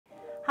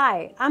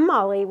Hi, I'm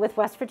Molly with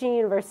West Virginia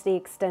University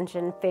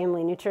Extension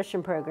Family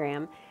Nutrition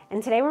Program,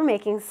 and today we're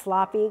making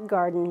sloppy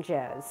garden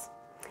joes.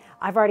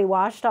 I've already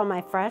washed all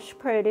my fresh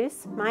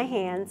produce, my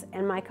hands,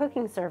 and my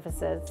cooking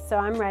surfaces, so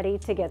I'm ready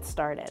to get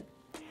started.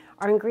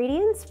 Our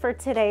ingredients for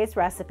today's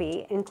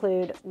recipe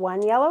include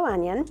 1 yellow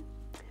onion,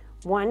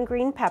 1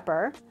 green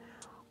pepper,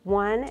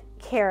 1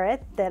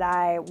 carrot that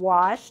I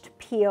washed,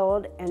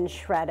 peeled, and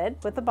shredded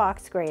with a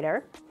box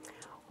grater,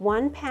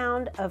 1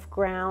 pound of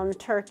ground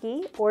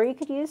turkey, or you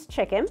could use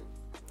chicken,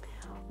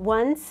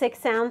 1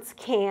 6-ounce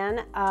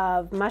can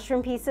of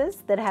mushroom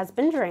pieces that has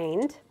been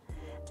drained,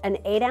 an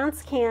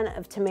 8-ounce can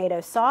of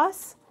tomato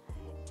sauce,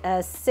 a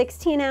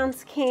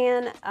 16-ounce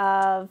can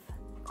of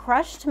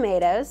crushed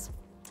tomatoes,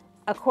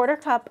 a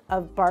 1/4 cup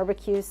of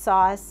barbecue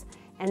sauce,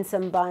 and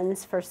some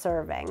buns for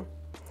serving.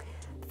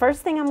 The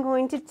first thing I'm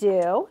going to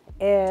do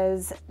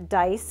is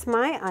dice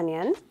my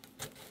onion.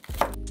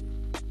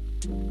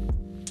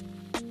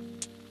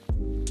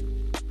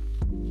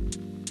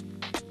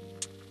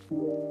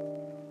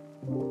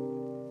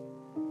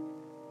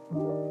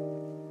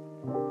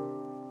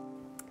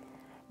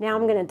 Now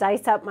I'm going to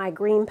dice up my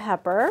green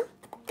pepper.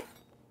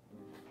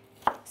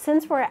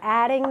 Since we're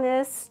adding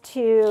this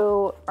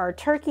to our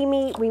turkey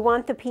meat, we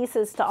want the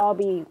pieces to all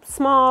be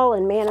small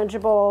and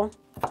manageable.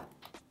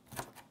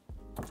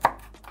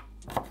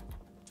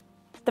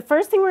 The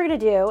first thing we're going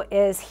to do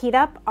is heat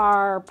up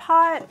our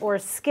pot or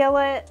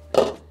skillet.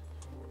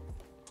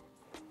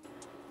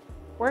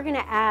 We're going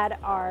to add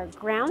our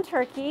ground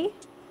turkey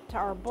to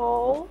our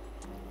bowl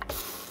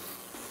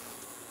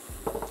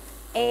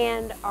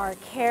and our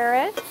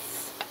carrots.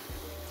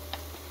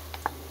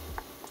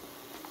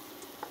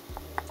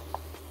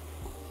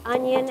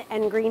 Onion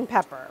and green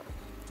pepper,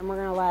 and we're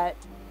going to let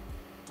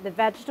the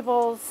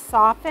vegetables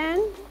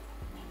soften,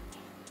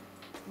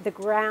 the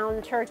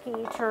ground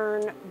turkey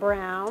turn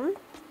brown,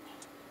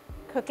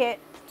 cook it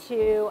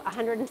to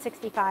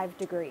 165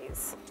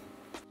 degrees.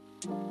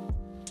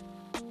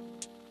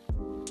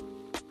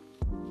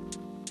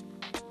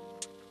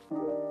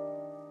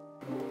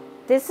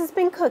 This has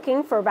been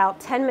cooking for about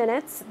 10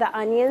 minutes. The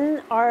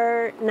onions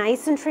are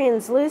nice and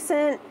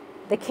translucent.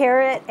 The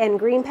carrot and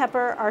green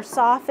pepper are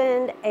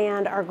softened,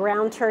 and our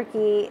ground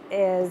turkey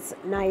is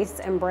nice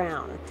and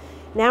brown.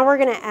 Now we're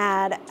going to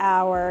add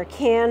our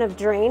can of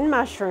drained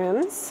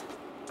mushrooms,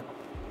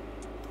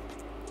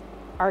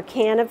 our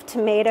can of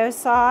tomato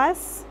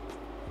sauce,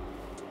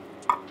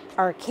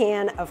 our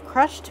can of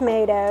crushed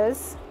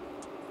tomatoes,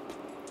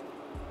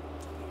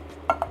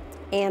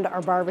 and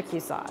our barbecue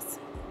sauce.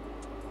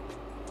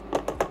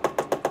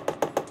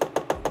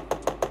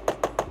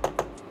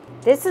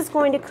 This is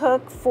going to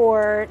cook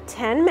for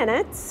 10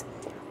 minutes.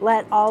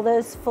 Let all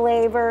those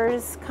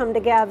flavors come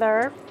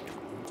together,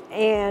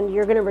 and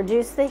you're going to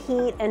reduce the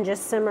heat and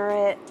just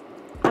simmer it.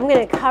 I'm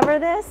going to cover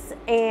this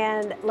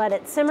and let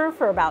it simmer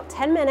for about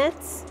 10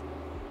 minutes,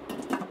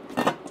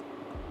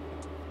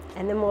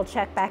 and then we'll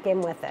check back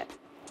in with it.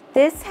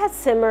 This has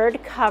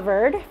simmered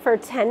covered for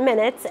 10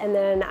 minutes, and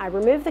then I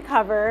removed the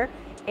cover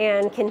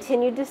and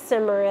continued to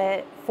simmer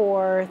it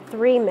for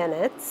 3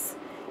 minutes.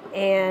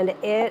 And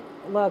it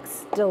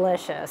looks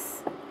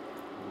delicious.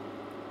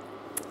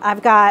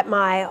 I've got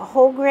my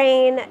whole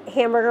grain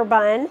hamburger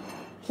bun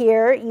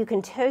here. You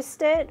can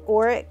toast it,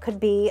 or it could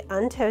be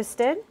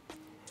untoasted.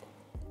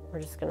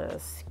 We're just gonna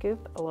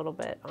scoop a little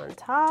bit on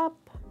top.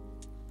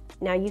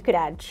 Now you could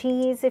add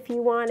cheese if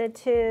you wanted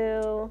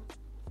to.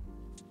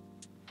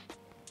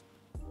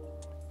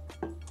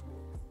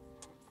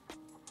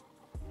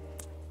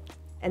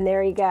 And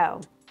there you go.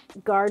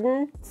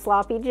 Garden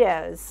Sloppy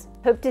Joes.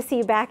 Hope to see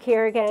you back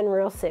here again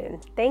real soon.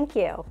 Thank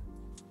you.